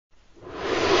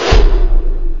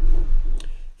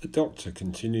Doctor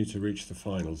continued to reach the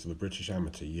finals of the British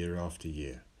Amateur year after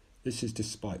year. This is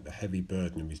despite the heavy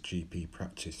burden of his GP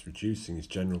practice reducing his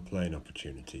general playing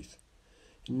opportunities.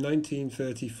 In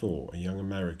 1934, a young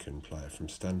American player from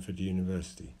Stanford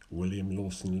University, William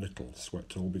Lawson Little,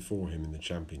 swept all before him in the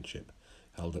championship,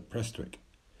 held at Prestwick.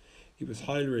 He was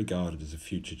highly regarded as a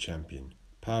future champion,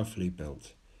 powerfully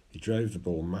built. He drove the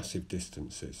ball massive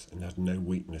distances and had no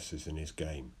weaknesses in his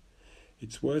game.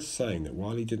 It's worth saying that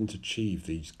while he didn't achieve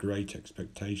these great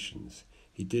expectations,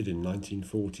 he did in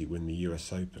 1940 win the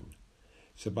US Open.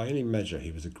 So by any measure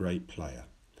he was a great player.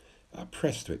 At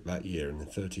Prestwick that year in the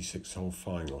 36-hole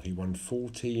final he won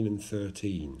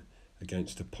 14-13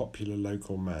 against a popular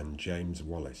local man, James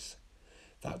Wallace.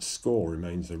 That score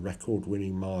remains a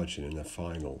record-winning margin in a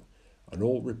final, and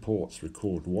all reports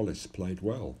record Wallace played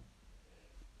well.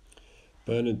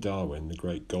 Bernard Darwin, the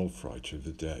great golf writer of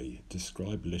the day,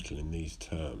 described Little in these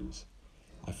terms: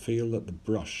 "I feel that the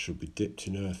brush should be dipped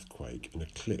in earthquake and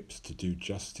eclipse to do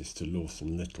justice to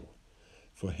Lawson Little.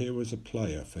 For here was a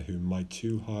player for whom my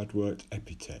too hard-worked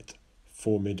epithet,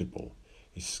 formidable,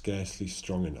 is scarcely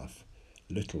strong enough.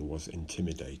 Little was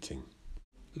intimidating."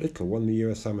 Little won the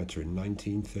US Amateur in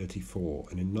 1934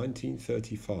 and in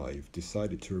 1935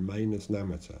 decided to remain as an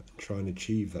amateur and try and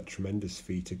achieve that tremendous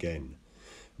feat again,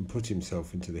 and put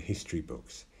himself into the history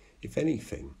books. If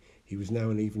anything, he was now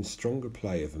an even stronger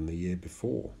player than the year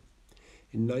before.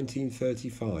 In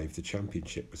 1935, the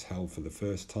championship was held for the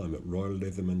first time at Royal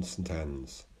Lytham and St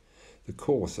Anne's. The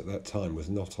course at that time was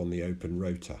not on the open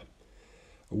rota.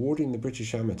 Awarding the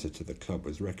British Amateur to the club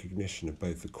was recognition of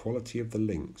both the quality of the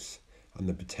links and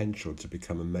the potential to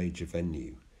become a major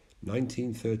venue.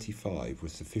 1935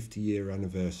 was the 50-year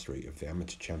anniversary of the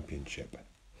Amateur Championship.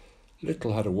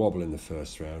 Little had a wobble in the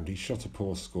first round. He shot a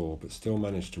poor score but still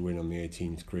managed to win on the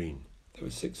 18th green. There were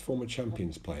 6 former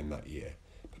champions playing that year,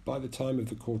 but by the time of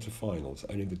the quarter-finals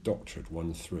only the Doctor had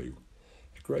won through.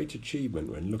 A great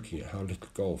achievement when looking at how little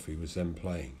golf he was then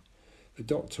playing. The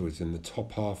Doctor was in the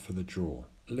top half of the draw,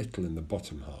 Little in the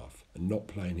bottom half, and not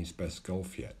playing his best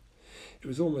golf yet. It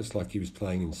was almost like he was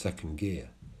playing in second gear.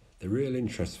 The real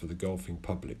interest for the golfing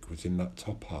public was in that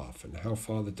top half and how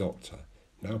far the Doctor,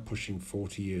 now pushing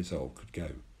 40 years old, could go.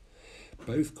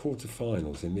 Both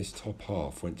quarter-finals in this top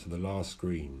half went to the last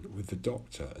green, with the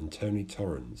Doctor and Tony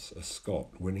Torrens, a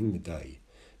Scot, winning the day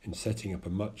and setting up a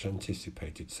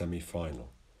much-anticipated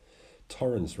semi-final.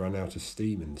 Torrens ran out of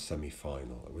steam in the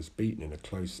semi-final and was beaten in a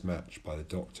close match by the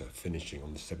Doctor, finishing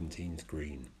on the 17th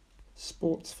green.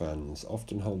 Sports fans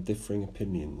often hold differing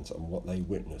opinions on what they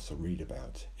witness or read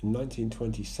about. In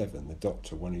 1927, the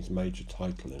Doctor won his major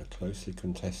title in a closely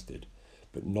contested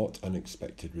but not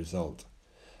unexpected result.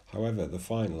 However, the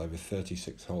final over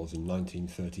 36 holes in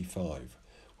 1935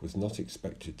 was not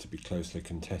expected to be closely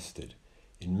contested.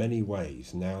 In many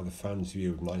ways, now the fans'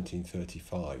 view of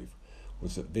 1935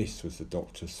 was that this was the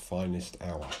Doctor's finest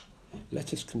hour.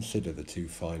 Let us consider the 2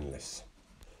 finalists.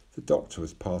 The Doctor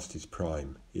was past his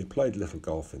prime. He had played little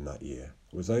golf in that year,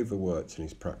 was overworked in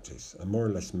his practice, and more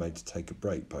or less made to take a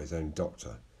break by his own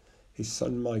doctor. His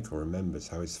son Michael remembers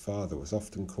how his father was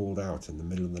often called out in the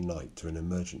middle of the night to an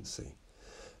emergency,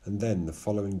 and then the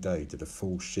following day did a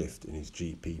full shift in his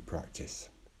GP practice.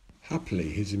 Happily,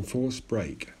 his enforced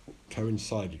break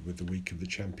coincided with the week of the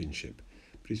championship,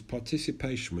 but his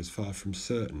participation was far from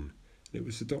certain, and it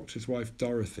was the Doctor's wife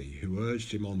Dorothy who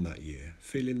urged him on that year,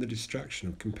 feeling the distraction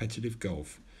of competitive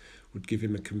golf would give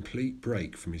him a complete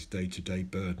break from his day-to-day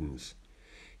burdens.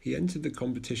 He entered the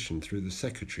competition through the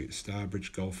secretary at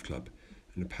Stourbridge Golf Club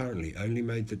and apparently only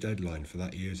made the deadline for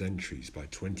that year's entries by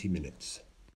 20 minutes.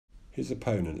 His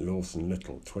opponent, Lawson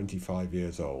Little, 25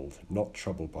 years old, not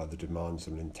troubled by the demands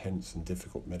of an intense and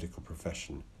difficult medical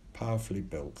profession, powerfully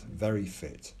built, very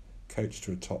fit, coached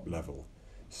to a top level,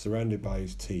 surrounded by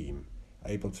his team,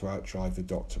 able to outdrive the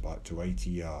Doctor by up to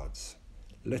 80 yards.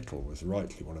 Little was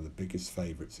rightly one of the biggest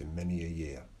favourites in many a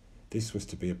year. This was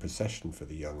to be a procession for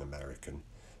the young American,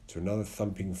 to another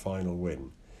thumping final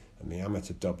win, and the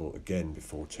amateur double again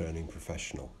before turning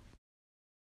professional.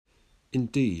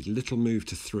 Indeed, Little moved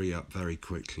to 3 up very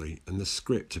quickly, and the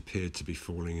script appeared to be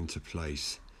falling into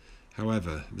place.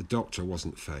 However, the Doctor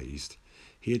wasn't fazed.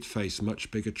 He had faced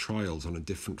much bigger trials on a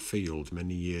different field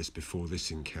many years before this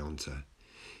encounter.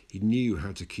 He knew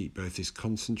how to keep both his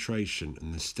concentration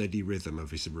and the steady rhythm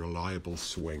of his reliable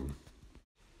swing.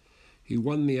 He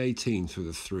won the 18th with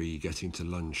a 3, getting to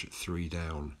lunch at 3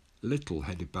 down. Little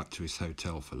headed back to his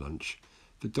hotel for lunch.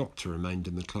 The Doctor remained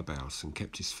in the clubhouse and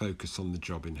kept his focus on the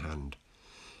job in hand.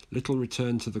 Little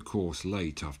returned to the course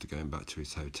late after going back to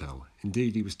his hotel.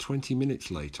 Indeed, he was 20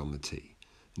 minutes late on the tee,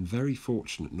 and very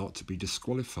fortunate not to be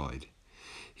disqualified.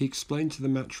 He explained to the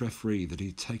match referee that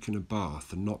he'd taken a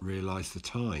bath and not realised the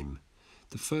time.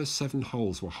 The first 7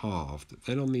 holes were halved,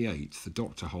 then on the 8th the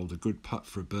doctor holed a good putt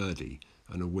for a birdie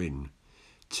and a win.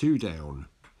 2 down.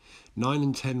 9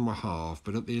 and 10 were halved,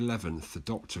 but at the 11th the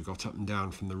doctor got up and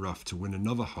down from the rough to win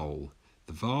another hole.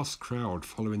 The vast crowd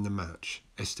following the match,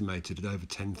 estimated at over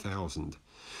 10,000,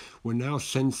 were now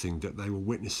sensing that they were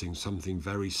witnessing something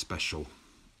very special.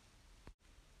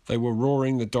 They were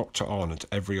roaring the doctor on at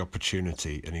every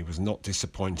opportunity, and he was not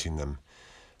disappointing them.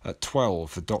 At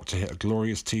 12, the doctor hit a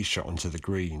glorious tee shot onto the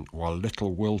green, while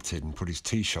Little wilted and put his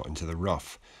tee shot into the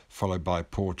rough, followed by a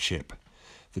poor chip.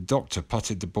 The doctor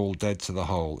putted the ball dead to the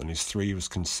hole, and his 3 was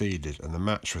conceded, and the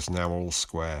match was now all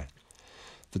square.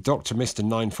 The doctor missed a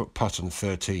 9-foot putt on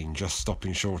 13, just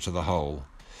stopping short of the hole.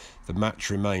 The match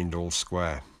remained all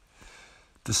square.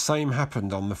 The same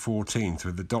happened on the 14th,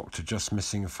 with the doctor just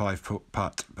missing a 5-foot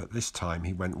putt, but this time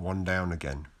he went 1 down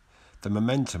again. The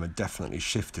momentum had definitely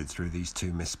shifted through these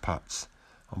 2 missed putts.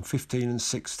 On 15 and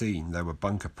 16 there were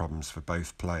bunker problems for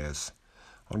both players.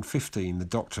 On 15 the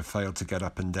doctor failed to get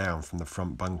up and down from the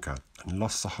front bunker and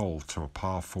lost the hole to a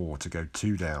par 4 to go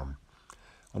 2 down.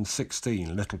 On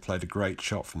 16 Little played a great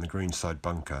shot from the greenside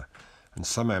bunker and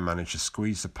somehow managed to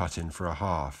squeeze the putt in for a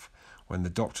half, when the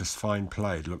doctor's fine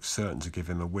play looked certain to give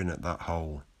him a win at that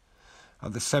hole.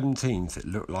 At the 17th it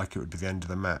looked like it would be the end of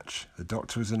the match. The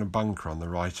doctor was in a bunker on the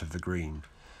right of the green,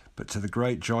 but to the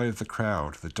great joy of the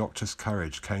crowd the doctor's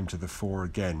courage came to the fore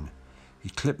again. He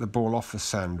clipped the ball off the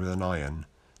sand with an iron.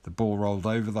 The ball rolled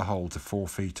over the hole to 4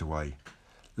 feet away.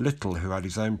 Little, who had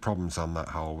his own problems on that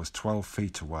hole, was 12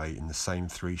 feet away in the same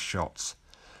 3 shots.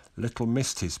 Little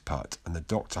missed his putt and the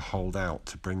doctor holed out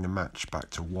to bring the match back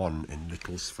to 1 in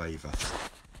Little's favour.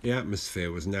 The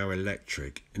atmosphere was now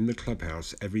electric. In the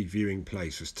clubhouse every viewing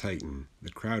place was taken.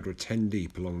 The crowd were 10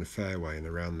 deep along the fairway and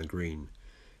around the green.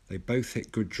 They both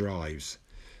hit good drives.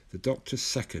 The doctor's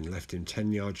second left him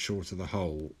 10 yards short of the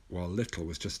hole, while Little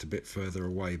was just a bit further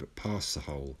away but past the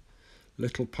hole.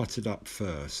 Little putted up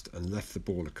first and left the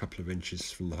ball a couple of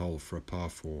inches from the hole for a par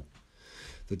 4.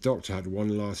 The doctor had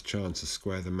one last chance to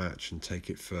square the match and take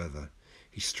it further.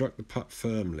 He struck the putt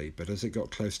firmly, but as it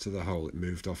got close to the hole it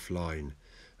moved offline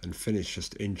and finished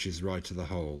just inches right of the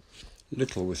hole.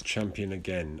 Little was champion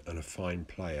again and a fine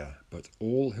player, but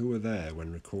all who were there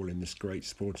when recalling this great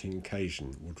sporting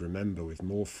occasion would remember with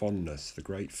more fondness the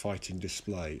great fighting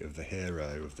display of the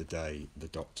hero of the day, the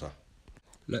doctor.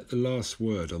 Let the last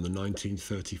word on the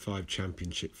 1935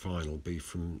 championship final be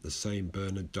from the same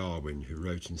Bernard Darwin who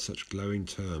wrote in such glowing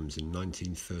terms in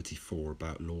 1934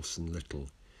 about Lawson Little.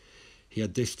 He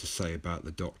had this to say about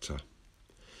the doctor.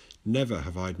 Never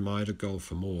have I admired a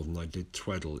golfer more than I did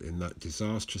Tweddell in that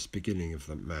disastrous beginning of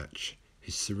that match.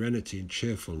 His serenity and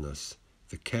cheerfulness,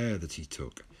 the care that he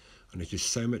took, and it is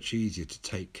so much easier to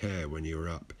take care when you are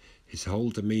up. His whole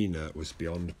demeanour was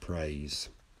beyond praise.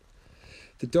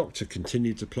 The doctor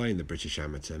continued to play in the British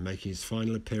Amateur, making his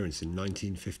final appearance in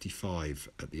 1955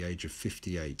 at the age of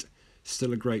 58.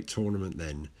 Still a great tournament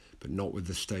then, but not with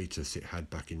the status it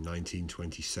had back in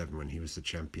 1927 when he was the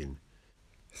champion.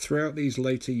 Throughout these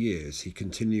later years he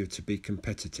continued to be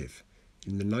competitive.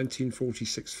 In the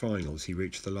 1946 finals he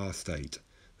reached the last 8,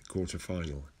 the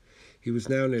quarter-final. He was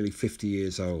now nearly 50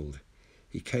 years old.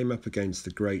 He came up against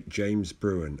the great James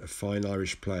Bruin, a fine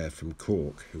Irish player from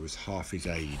Cork who was half his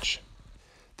age.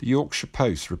 The Yorkshire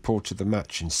Post reported the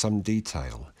match in some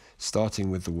detail, starting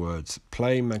with the words,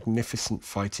 "Playing magnificent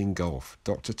fighting golf,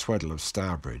 Dr Tweddell of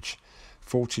Stourbridge,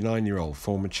 49-year-old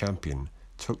former champion,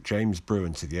 took James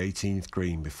Bruin to the 18th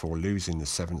green before losing the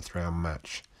 7th round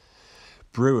match."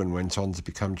 Bruin went on to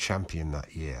become champion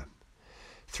that year.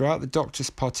 Throughout the doctor's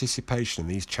participation in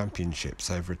these championships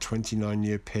over a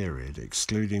 29-year period,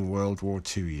 excluding World War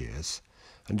II years,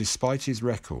 and despite his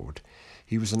record,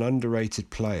 he was an underrated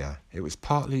player. It was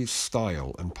partly his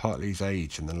style and partly his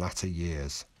age in the latter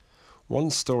years. One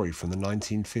story from the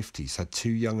 1950s had 2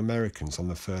 young Americans on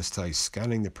the first day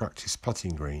scanning the practice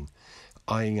putting green,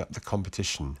 eyeing up the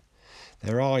competition.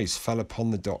 Their eyes fell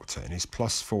upon the doctor in his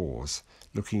 +4s,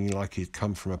 looking like he had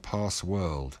come from a past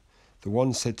world. The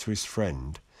one said to his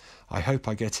friend, "I hope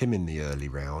I get him in the early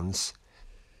rounds,"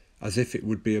 as if it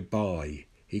would be a bye.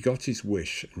 He got his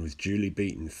wish and was duly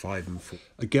beaten 5-4.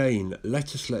 Again,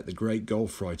 let us let the great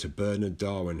golf writer Bernard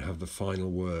Darwin have the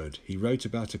final word. He wrote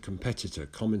about a competitor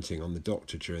commenting on the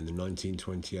doctor during the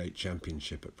 1928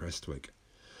 championship at Prestwick.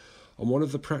 On one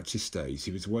of the practice days,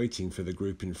 he was waiting for the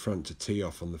group in front to tee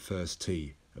off on the first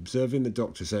tee. Observing the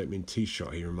doctor's opening tee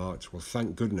shot, he remarked, "Well,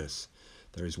 thank goodness,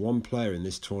 there is one player in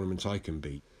this tournament I can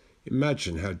beat."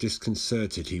 Imagine how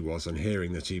disconcerted he was on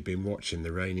hearing that he had been watching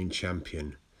the reigning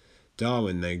champion.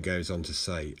 Darwin then goes on to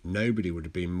say, nobody would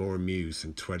have been more amused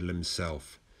than Tweddell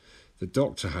himself. The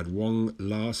Doctor had one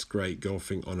last great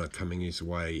golfing honour coming his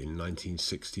way in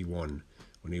 1961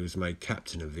 when he was made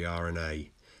captain of the RNA,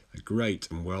 a great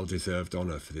and well-deserved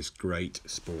honour for this great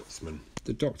sportsman.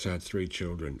 The Doctor had 3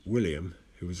 children, William,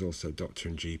 who was also Doctor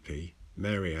and GP,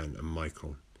 Mary Ann and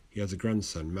Michael. He has a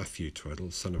grandson, Matthew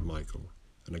Tweddell, son of Michael,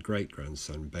 and a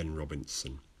great-grandson, Ben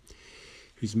Robinson,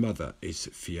 whose mother is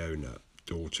Fiona,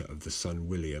 daughter of the son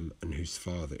William, and whose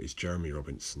father is Jeremy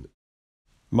Robinson.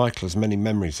 Michael has many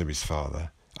memories of his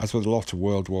father. As with a lot of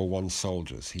World War I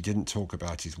soldiers, he didn't talk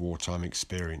about his wartime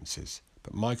experiences,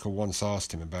 but Michael once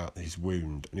asked him about his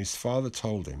wound, and his father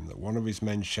told him that one of his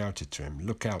men shouted to him,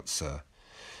 "Look out, sir."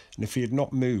 And if he had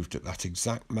not moved at that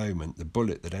exact moment, the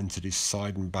bullet that entered his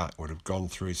side and back would have gone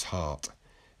through his heart.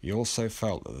 He also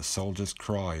felt that the soldier's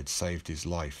cry had saved his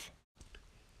life.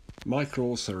 Michael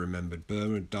also remembered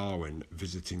Bernard Darwin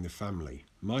visiting the family.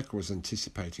 Michael was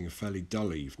anticipating a fairly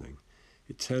dull evening.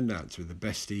 It turned out to be the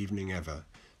best evening ever,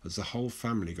 as the whole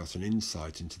family got an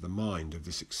insight into the mind of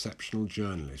this exceptional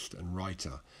journalist and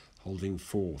writer holding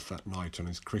forth that night on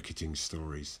his cricketing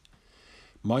stories.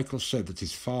 Michael said that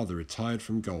his father retired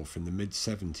from golf in the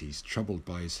mid-70s, troubled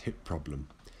by his hip problem.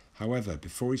 However,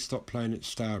 before he stopped playing at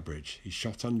Stourbridge, he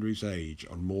shot under his age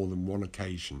on more than one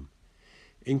occasion.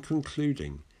 In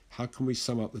concluding, how can we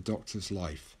sum up the Doctor's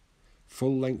life?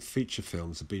 Full-length feature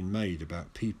films have been made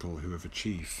about people who have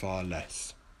achieved far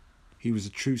less. He was a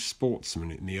true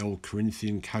sportsman in the old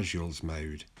Corinthian casuals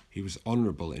mode. He was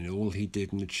honourable in all he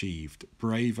did and achieved,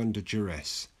 brave under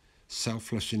duress,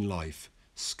 selfless in life,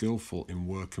 skillful in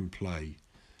work and play,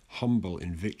 humble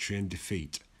in victory and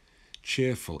defeat,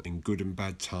 cheerful in good and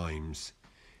bad times.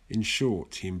 In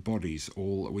short, he embodies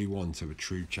all that we want of a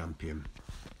true champion.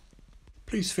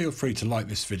 Please feel free to like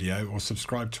this video or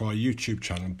subscribe to our YouTube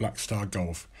channel Black Star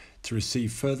Golf to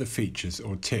receive further features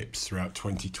or tips throughout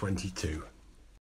 2022.